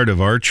start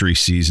of archery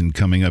season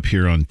coming up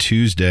here on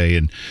Tuesday,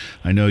 and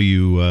I know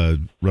you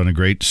run a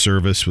great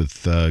service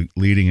with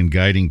leading and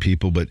guiding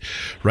people, but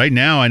right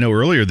now, I know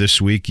earlier this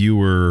week you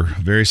were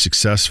very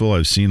successful.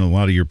 I've seen a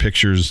lot of your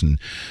pictures and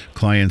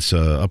clients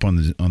up on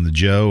the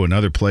Joe and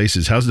other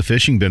places. How's the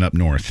fishing been up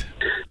north?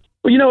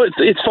 Well,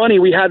 it's funny.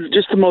 We had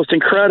just the most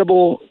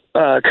incredible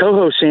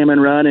coho salmon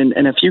run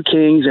and a few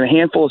kings and a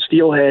handful of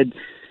steelhead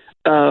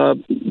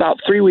about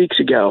 3 weeks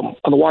ago.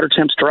 The water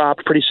temps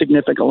dropped pretty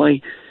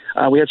significantly.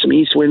 We had some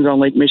east winds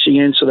on Lake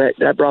Michigan, so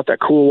that brought that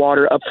cool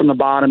water up from the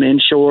bottom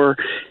inshore,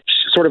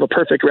 sort of a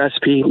perfect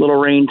recipe, a little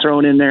rain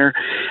thrown in there.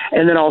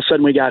 And then all of a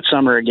sudden we got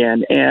summer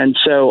again. And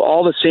so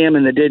all the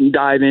salmon that didn't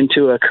dive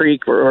into a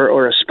creek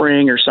or a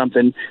spring or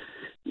something,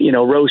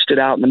 roasted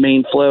out in the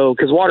main flow,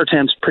 because water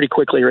temps pretty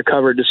quickly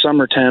recovered to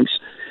summer temps.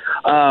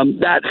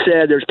 That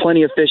said, there's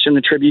plenty of fish in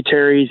the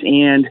tributaries,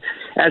 and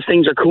as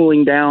things are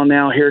cooling down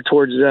now here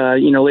towards,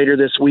 later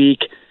this week,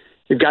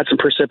 we've got some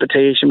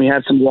precipitation. We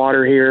had some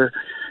water here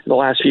the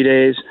last few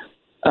days.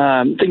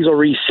 Things will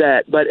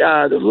reset, but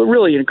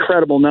really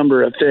incredible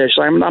number of fish.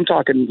 I'm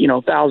talking,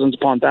 thousands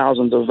upon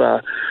thousands of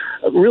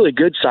really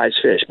good-sized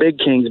fish, big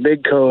kings,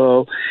 big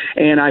coho,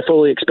 and I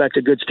fully expect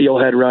a good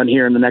steelhead run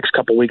here in the next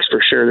couple weeks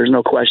for sure. There's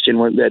no question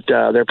that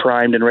they're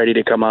primed and ready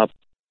to come up.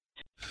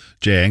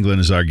 Jay Anglin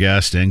is our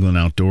guest. Anglin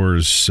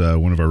Outdoors,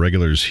 one of our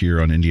regulars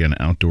here on Indiana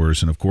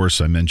Outdoors. And, of course,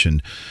 I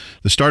mentioned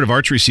the start of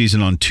archery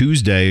season on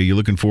Tuesday. Are you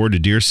looking forward to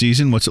deer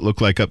season? What's it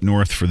look like up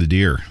north for the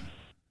deer?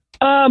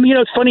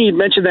 It's funny you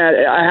mentioned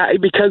that.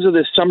 Because of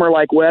this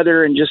summer-like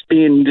weather and just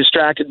being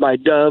distracted by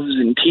doves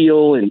and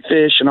teal and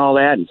fish and all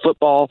that and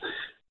football,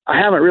 I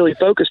haven't really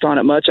focused on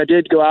it much. I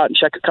did go out and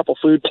check a couple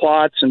food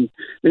plots and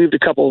moved a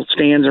couple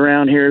stands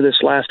around here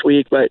this last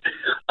week, but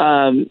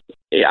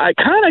I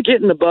kind of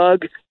get in the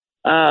bug.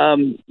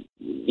 I'm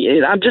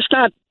just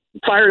not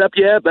fired up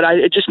yet, but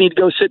I just need to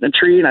go sit in a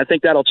tree, and I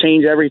think that'll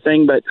change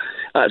everything. But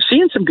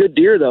seeing some good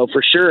deer, though,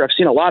 for sure. I've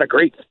seen a lot of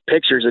great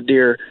pictures of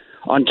deer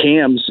on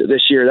cams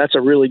this year. That's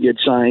a really good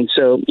sign.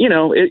 So,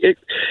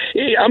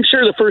 I'm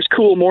sure the first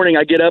cool morning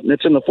I get up and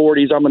it's in the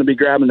 40s, I'm going to be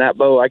grabbing that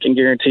bow. I can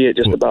guarantee it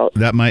about.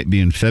 That might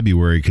be in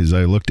February, because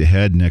I looked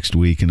ahead next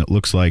week, and it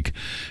looks like,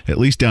 at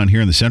least down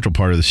here in the central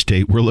part of the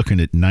state, we're looking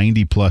at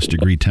 90-plus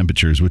degree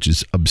temperatures, which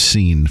is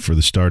obscene for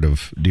the start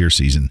of deer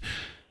season.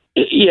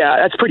 Yeah,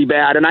 that's pretty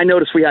bad. And I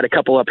noticed we had a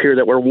couple up here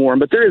that were warm,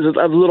 but there is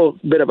a little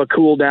bit of a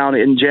cool down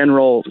in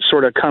general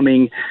sort of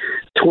coming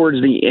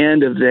towards the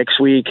end of next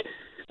week.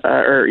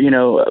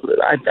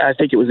 I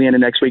think it was the end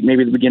of next week,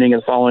 maybe the beginning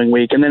of the following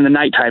week. And then the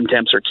nighttime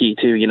temps are key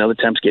too. The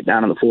temps get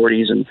down in the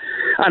 40s, and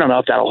I don't know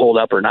if that'll hold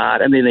up or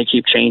not. I mean, they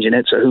keep changing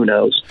it, so who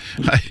knows?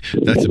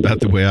 That's about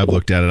the way I've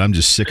looked at it. I'm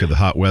just sick of the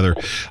hot weather.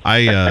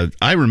 I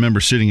remember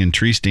sitting in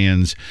tree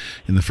stands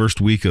in the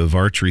first week of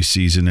archery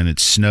season, and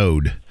it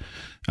snowed.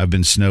 I've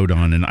been snowed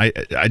on, and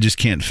I just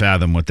can't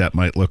fathom what that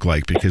might look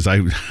like, because I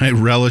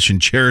relish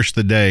and cherish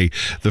the day,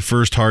 the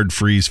first hard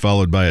freeze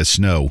followed by a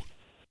snow.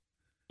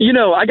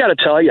 I got to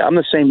tell you, I'm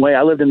the same way.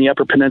 I lived in the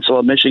Upper Peninsula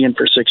of Michigan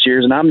for 6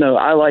 years, and I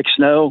like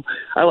snow.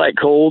 I like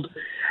cold.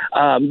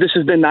 This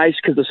has been nice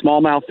because the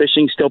smallmouth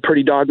fishing's still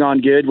pretty doggone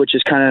good, which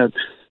is kind of,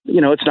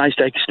 it's nice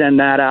to extend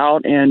that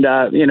out. And,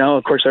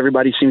 of course,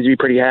 everybody seems to be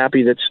pretty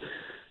happy that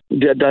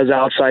does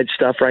outside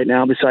stuff right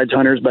now besides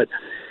hunters. But,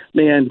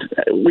 man,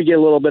 we get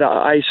a little bit of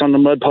ice on the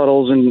mud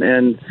puddles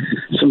and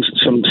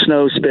some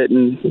snow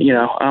spitting.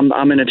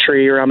 I'm in a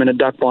tree or I'm in a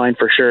duck blind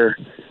for sure.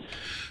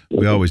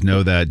 We always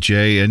know that.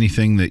 Jay,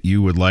 anything that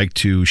you would like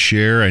to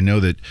share? I know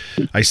that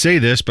I say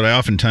this, but I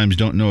oftentimes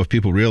don't know if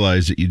people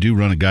realize that you do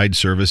run a guide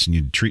service and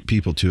you treat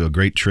people to a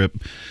great trip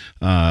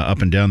up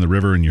and down the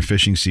river in your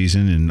fishing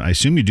season. And I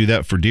assume you do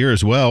that for deer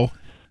as well.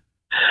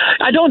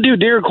 I don't do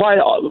deer quite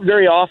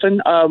very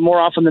often. More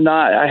often than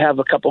not, I have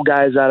a couple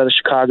guys out of the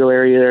Chicago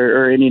area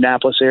or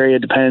Indianapolis area.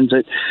 Depends.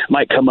 It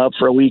might come up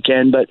for a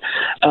weekend, but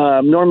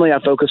normally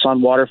I focus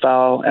on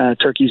waterfowl,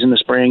 turkeys in the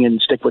spring,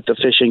 and stick with the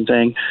fishing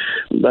thing.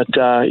 But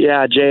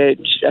Jay,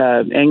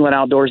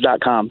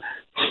 AnglinOutdoors.com.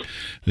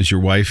 Is your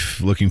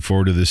wife looking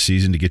forward to this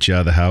season to get you out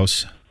of the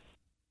house?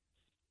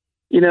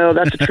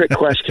 That's a trick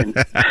question.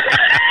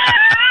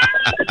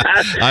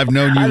 I've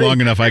known you long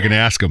enough. I can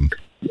ask them.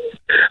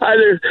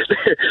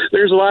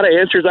 There's a lot of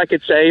answers I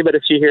could say, but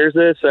if she hears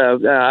this,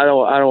 I don't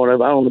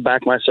want to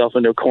back myself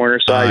into a corner.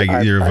 So I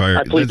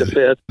plead the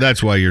fifth.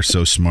 That's why you're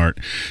so smart,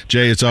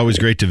 Jay. It's always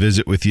great to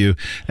visit with you.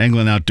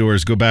 Anglin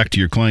Outdoors. Go back to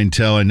your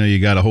clientele. I know you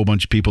got a whole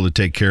bunch of people to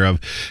take care of,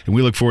 and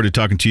we look forward to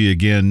talking to you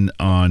again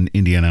on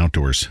Indiana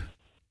Outdoors.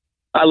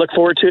 I look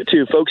forward to it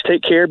too, folks.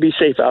 Take care. Be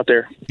safe out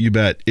there. You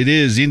bet. It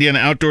is the Indiana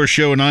Outdoor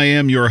Show, and I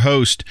am your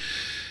host.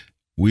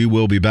 We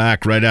will be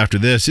back right after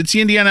this. It's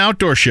the Indiana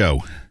Outdoor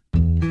Show.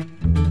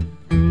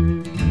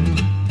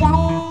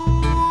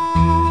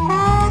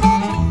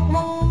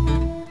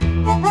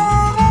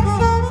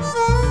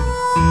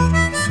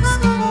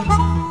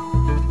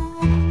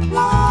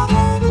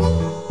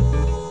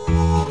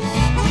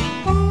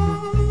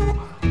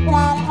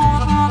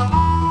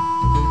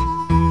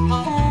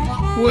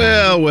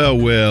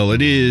 Well,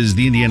 it is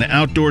the Indiana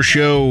Outdoor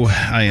Show.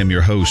 I am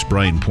your host,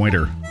 Brian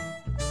Pointer.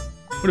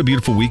 What a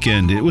beautiful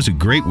weekend. It was a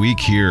great week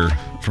here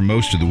for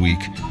most of the week.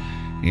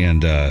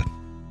 And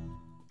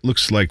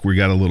looks like we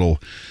got a little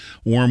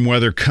warm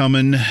weather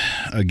coming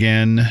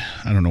again.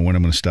 I don't know when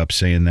I'm going to stop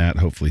saying that,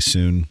 hopefully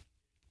soon.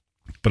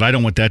 But I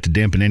don't want that to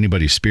dampen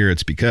anybody's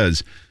spirits,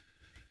 because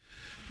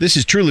this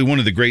is truly one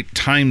of the great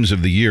times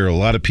of the year. A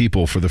lot of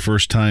people, for the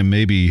first time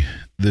maybe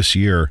this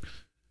year,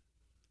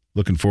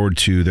 looking forward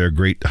to their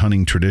great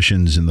hunting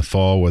traditions in the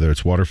fall, whether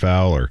it's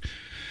waterfowl or,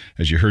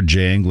 as you heard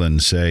Jay Anglin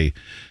say,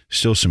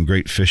 still some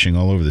great fishing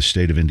all over the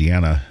state of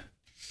Indiana.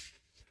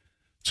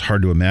 It's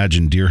hard to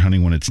imagine deer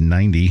hunting when it's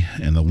 90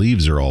 and the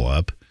leaves are all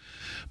up.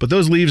 But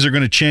those leaves are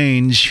going to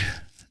change,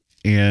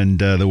 and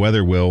the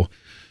weather will.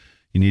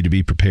 You need to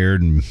be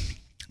prepared and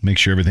make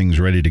sure everything's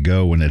ready to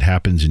go when it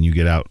happens and you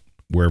get out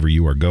wherever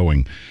you are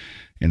going.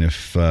 And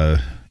if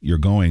you're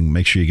going,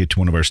 make sure you get to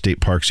one of our state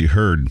parks. You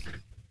heard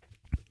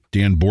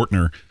Dan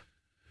Bortner,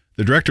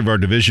 the director of our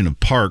division of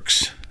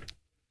parks,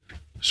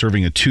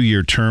 serving a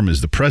 2-year term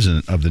as the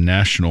president of the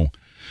National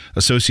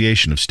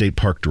Association of State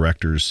Park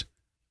Directors,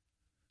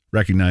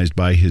 recognized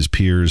by his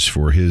peers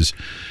for his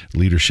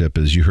leadership.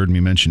 As you heard me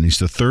mention, he's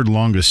the third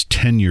longest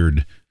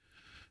tenured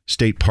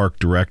state park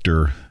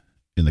director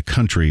in the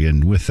country,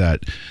 and with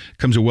that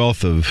comes a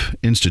wealth of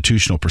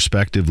institutional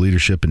perspective,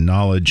 leadership, and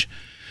knowledge,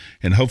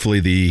 and hopefully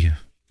the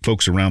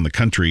folks around the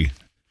country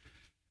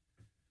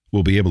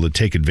will be able to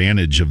take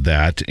advantage of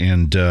that,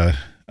 and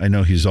I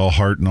know he's all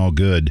heart and all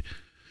good,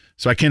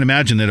 so I can't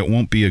imagine that it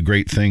won't be a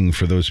great thing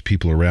for those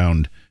people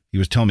around. He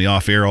was telling me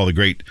off air all the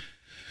great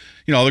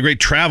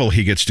travel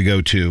he gets to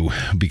go to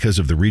because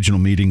of the regional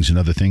meetings and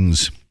other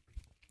things.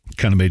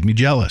 Kind of made me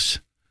jealous.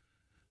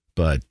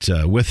 But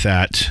with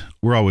that,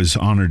 we're always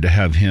honored to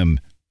have him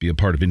be a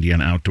part of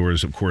Indiana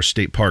Outdoors. Of course,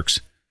 state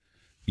parks,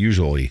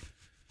 usually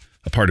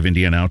a part of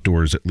Indiana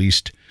Outdoors, at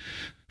least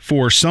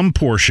for some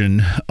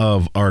portion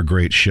of our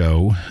great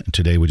show.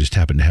 Today, we just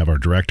happened to have our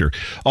director.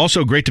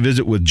 Also, great to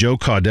visit with Joe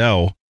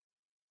Caudell.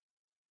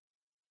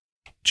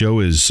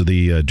 Joe is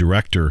the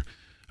director.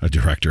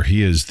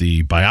 He is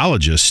the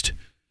biologist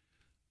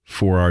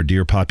for our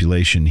deer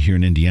population here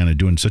in Indiana,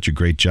 doing such a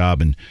great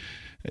job. And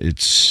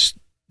it's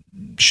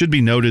should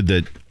be noted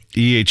that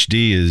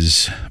EHD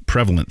is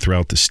prevalent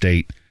throughout the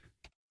state,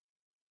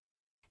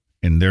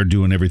 and they're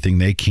doing everything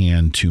they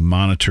can to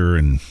monitor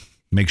and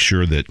make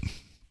sure that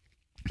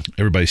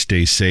everybody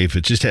stays safe.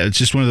 It's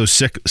just one of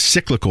those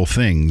cyclical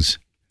things.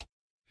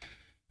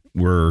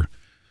 We're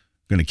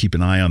going to keep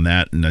an eye on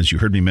that. And as you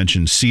heard me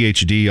mention,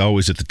 CHD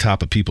always at the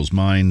top of people's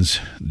minds,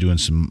 doing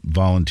some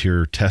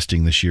volunteer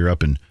testing this year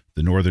up in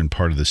the northern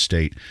part of the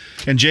state.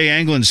 And Jay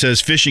Anglin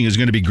says fishing is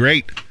going to be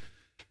great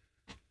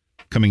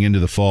coming into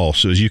the fall.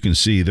 So as you can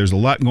see, there's a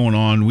lot going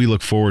on. We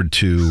look forward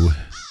to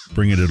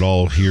bringing it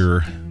all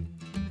here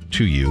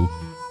to you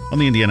on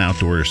the Indiana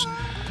Outdoors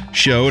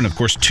Show. And of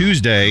course,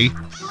 Tuesday,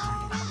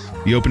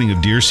 the opening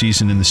of deer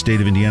season in the state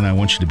of Indiana. I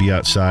want you to be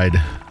outside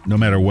no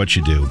matter what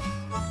you do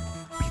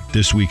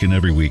this week and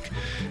every week.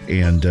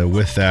 And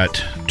with that,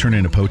 turn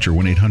in a poacher,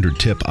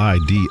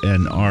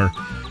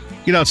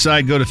 1-800-TIP-IDNR. Get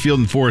outside, go to Field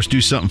and Forest,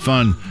 do something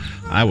fun.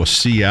 I will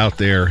see you out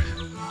there.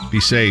 Be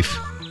safe.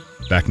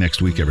 Back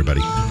next week,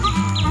 everybody.